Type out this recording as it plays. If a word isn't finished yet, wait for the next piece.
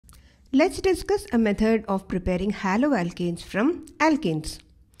Let's discuss a method of preparing haloalkanes from alkanes.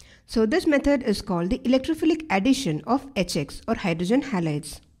 So this method is called the electrophilic addition of HX or hydrogen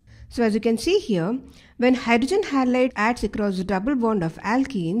halides. So as you can see here, when hydrogen halide adds across the double bond of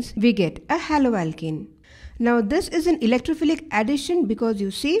alkenes, we get a haloalkane. Now this is an electrophilic addition because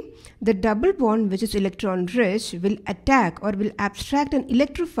you see the double bond which is electron rich will attack or will abstract an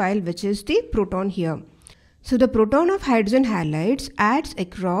electrophile which is the proton here. So the proton of hydrogen halides adds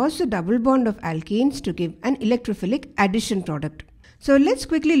across the double bond of alkenes to give an electrophilic addition product. So let's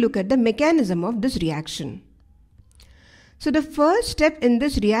quickly look at the mechanism of this reaction. So the first step in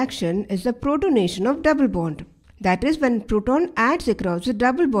this reaction is the protonation of double bond. That is when proton adds across the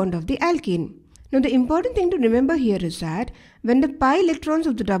double bond of the alkene. Now the important thing to remember here is that when the pi electrons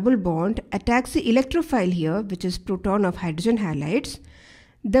of the double bond attacks the electrophile here, which is proton of hydrogen halides,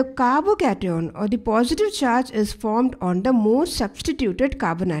 the carbocation or the positive charge is formed on the most substituted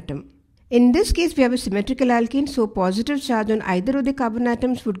carbon atom. In this case, we have a symmetrical alkene, so positive charge on either of the carbon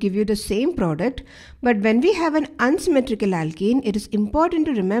atoms would give you the same product. But when we have an unsymmetrical alkene, it is important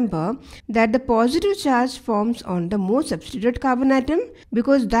to remember that the positive charge forms on the most substituted carbon atom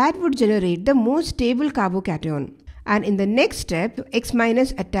because that would generate the most stable carbocation. And in the next step, X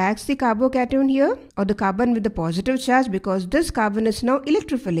minus attacks the carbocation here or the carbon with the positive charge because this carbon is now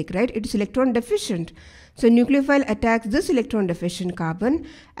electrophilic, right? It is electron deficient. So nucleophile attacks this electron deficient carbon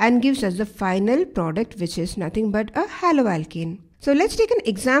and gives us the final product which is nothing but a haloalkane. So let's take an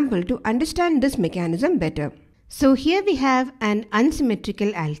example to understand this mechanism better. So here we have an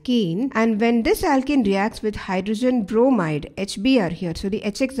unsymmetrical alkene, and when this alkene reacts with hydrogen bromide, HBr here, so the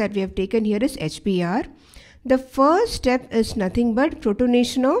HX that we have taken here is HBr. The first step is nothing but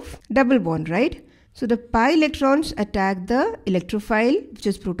protonation of double bond, right? So the pi electrons attack the electrophile, which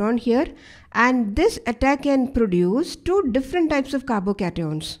is proton here, and this attack can produce two different types of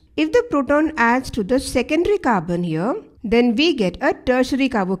carbocations. If the proton adds to the secondary carbon here, then we get a tertiary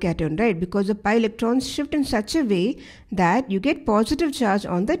carbocation, right? Because the pi electrons shift in such a way that you get positive charge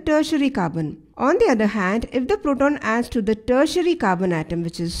on the tertiary carbon. On the other hand, if the proton adds to the tertiary carbon atom,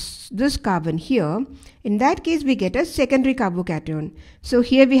 which is this carbon here, in that case we get a secondary carbocation. So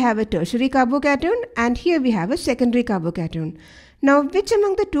here we have a tertiary carbocation and here we have a secondary carbocation. Now which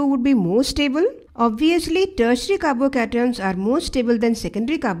among the two would be more stable? Obviously tertiary carbocations are more stable than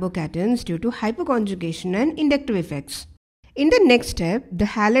secondary carbocations due to hyperconjugation and inductive effects. In the next step, the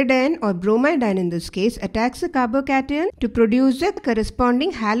halide or bromide ion in this case attacks the carbocation to produce the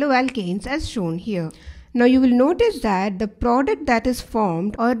corresponding haloalkanes as shown here. Now you will notice that the product that is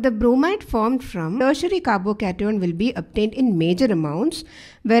formed or the bromide formed from tertiary carbocation will be obtained in major amounts,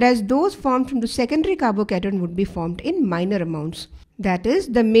 whereas those formed from the secondary carbocation would be formed in minor amounts. That is,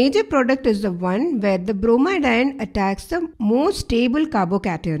 the major product is the one where the bromide ion attacks the most stable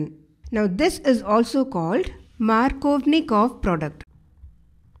carbocation. Now this is also called Markovnikov product.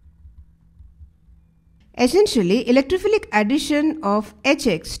 Essentially, electrophilic addition of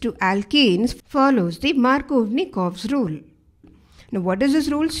HX to alkenes follows the Markovnikov's rule. Now what does this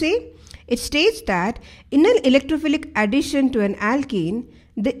rule say? It states that in an electrophilic addition to an alkene,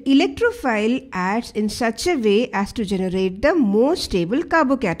 the electrophile adds in such a way as to generate the most stable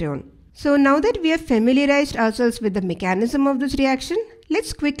carbocation. So now that we have familiarized ourselves with the mechanism of this reaction,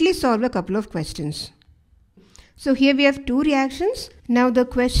 let's quickly solve a couple of questions. So here we have two reactions. Now the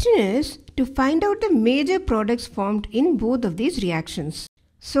question is to find out the major products formed in both of these reactions.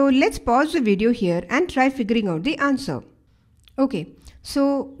 So let's pause the video here and try figuring out the answer. Okay,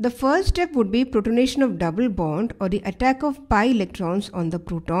 so the first step would be protonation of double bond or the attack of pi electrons on the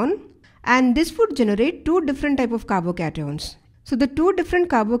proton, and this would generate two different types of carbocations. So the two different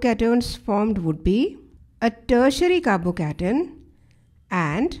carbocations formed would be a tertiary carbocation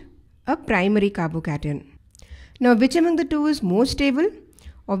and a primary carbocation. Now which among the two is more stable?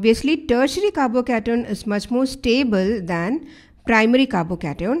 Obviously tertiary carbocation is much more stable than primary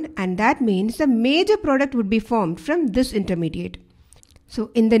carbocation, and that means the major product would be formed from this intermediate. So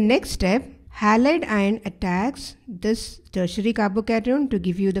in the next step, halide ion attacks this tertiary carbocation to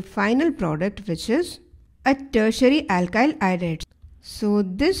give you the final product, which is a tertiary alkyl iodide. So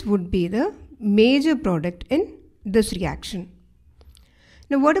this would be the major product in this reaction.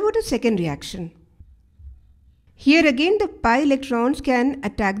 Now what about the second reaction? Here again the pi electrons can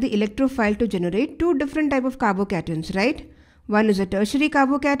attack the electrophile to generate two different types of carbocations, right? One is a tertiary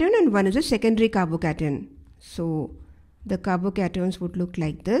carbocation and one is a secondary carbocation. So the carbocations would look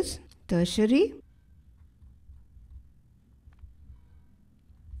like this: tertiary.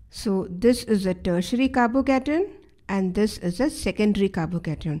 So this is a tertiary carbocation and this is a secondary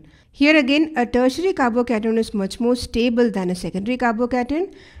carbocation. Here again, a tertiary carbocation is much more stable than a secondary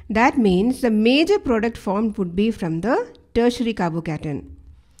carbocation. That means the major product formed would be from the tertiary carbocation.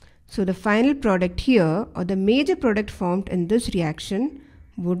 So the final product here, or the major product formed in this reaction,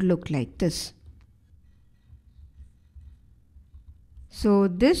 would look like this. So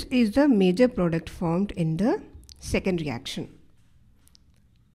this is the major product formed in the second reaction.